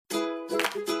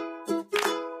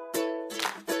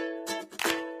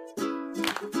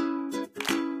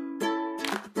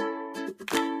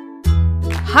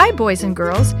Hi, boys and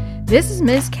girls. This is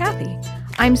Ms. Kathy.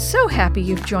 I'm so happy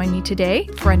you've joined me today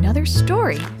for another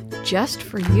story just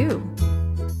for you.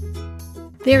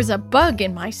 There's a Bug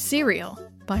in My Cereal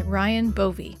by Ryan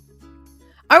Bovey.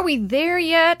 Are we there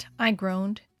yet? I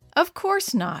groaned. Of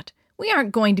course not. We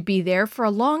aren't going to be there for a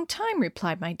long time,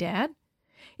 replied my dad.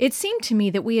 It seemed to me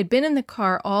that we had been in the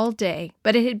car all day,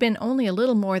 but it had been only a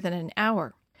little more than an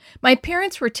hour. My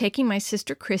parents were taking my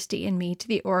sister Christy and me to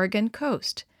the Oregon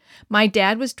coast. My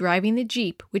dad was driving the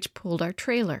Jeep, which pulled our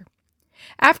trailer.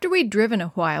 After we'd driven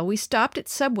a while, we stopped at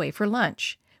Subway for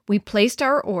lunch. We placed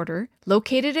our order,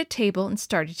 located a table, and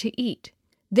started to eat.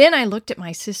 Then I looked at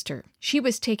my sister. She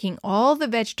was taking all the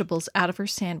vegetables out of her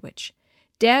sandwich.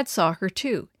 Dad saw her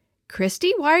too.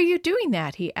 "Christy, why are you doing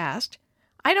that?" he asked.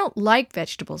 "I don't like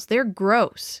vegetables. They're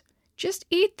gross." "Just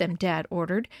eat them," Dad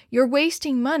ordered. "You're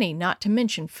wasting money, not to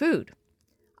mention food."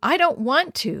 "I don't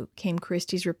want to," came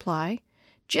Christy's reply.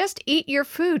 "Just eat your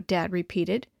food," Dad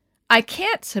repeated. "I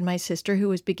can't," said my sister, who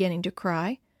was beginning to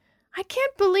cry. "I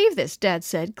can't believe this," Dad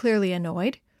said, clearly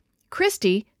annoyed.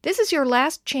 "Christy, this is your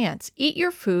last chance. Eat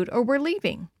your food or we're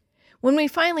leaving." When we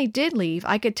finally did leave,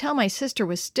 I could tell my sister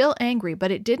was still angry,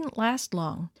 but it didn't last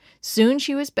long. Soon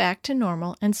she was back to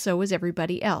normal, and so was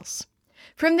everybody else.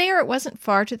 From there, it wasn't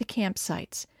far to the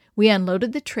campsites. We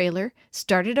unloaded the trailer,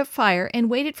 started a fire, and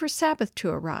waited for Sabbath to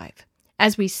arrive.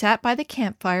 As we sat by the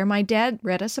campfire, my dad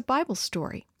read us a Bible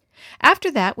story. After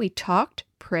that, we talked,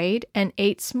 prayed, and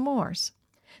ate s'mores.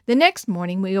 The next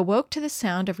morning, we awoke to the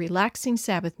sound of relaxing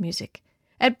Sabbath music.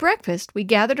 At breakfast, we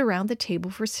gathered around the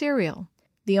table for cereal.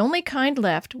 The only kind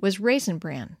left was Raisin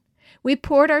Bran. We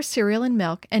poured our cereal in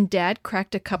milk, and Dad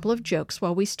cracked a couple of jokes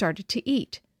while we started to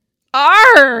eat.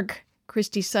 "Arrgh!"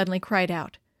 Christy suddenly cried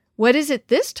out. "What is it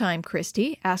this time,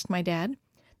 Christy?" asked my dad.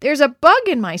 "There's a bug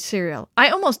in my cereal. I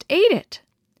almost ate it."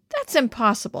 "That's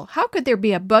impossible. How could there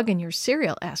be a bug in your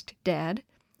cereal?" asked Dad.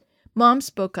 Mom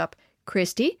spoke up.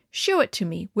 "Christy, show it to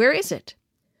me. Where is it?"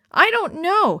 "I don't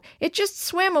know. It just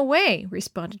swam away,"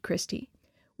 responded Christy.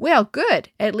 "Well, good.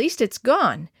 At least it's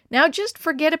gone. Now just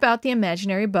forget about the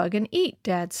imaginary bug and eat,"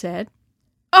 Dad said.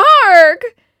 "Arrgh!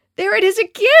 There it is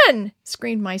again!"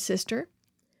 screamed my sister.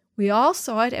 We all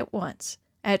saw it at once.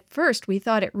 At first we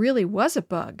thought it really was a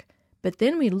bug, but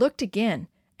then we looked again,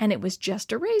 and it was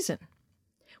just a raisin.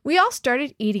 We all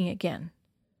started eating again.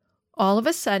 All of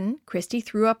a sudden, Christy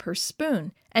threw up her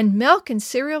spoon, and milk and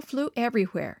cereal flew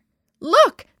everywhere.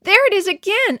 "Look, there it is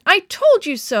again! I told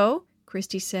you so!"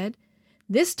 Christy said.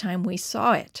 This time we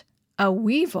saw it. A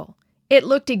weevil. It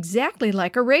looked exactly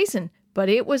like a raisin, but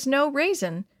it was no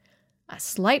raisin. A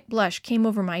slight blush came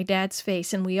over my dad's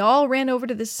face, and we all ran over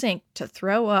to the sink to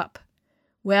throw up.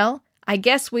 Well, I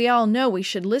guess we all know we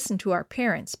should listen to our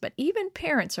parents, but even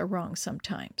parents are wrong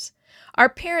sometimes. Our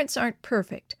parents aren't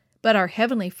perfect, but our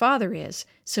Heavenly Father is,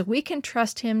 so we can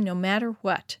trust Him no matter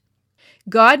what.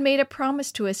 God made a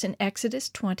promise to us in Exodus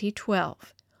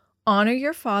 20:12. "Honor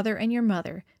your father and your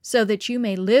mother, so that you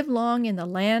may live long in the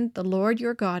land the Lord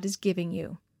your God is giving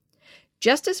you."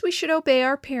 Just as we should obey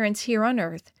our parents here on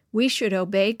earth, we should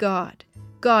obey God.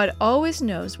 God always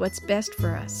knows what's best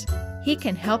for us. He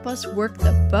can help us work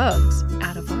the bugs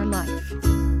out of our life.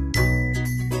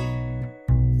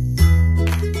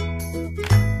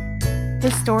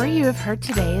 The story you have heard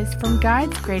today is from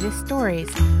God's Greatest Stories,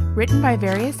 written by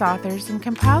various authors and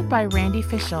compiled by Randy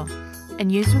Fischel,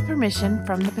 and used with permission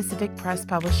from the Pacific Press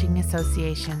Publishing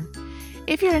Association.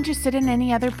 If you're interested in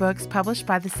any other books published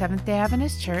by the Seventh-day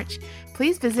Adventist Church,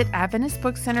 please visit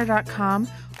AdventistBookCenter.com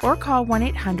or call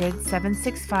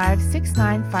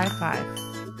 1-800-765-6955.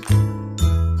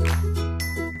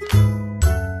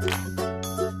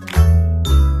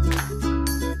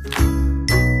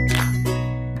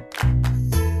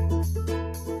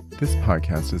 This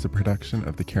podcast is a production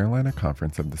of the Carolina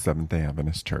Conference of the Seventh-day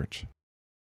Adventist Church.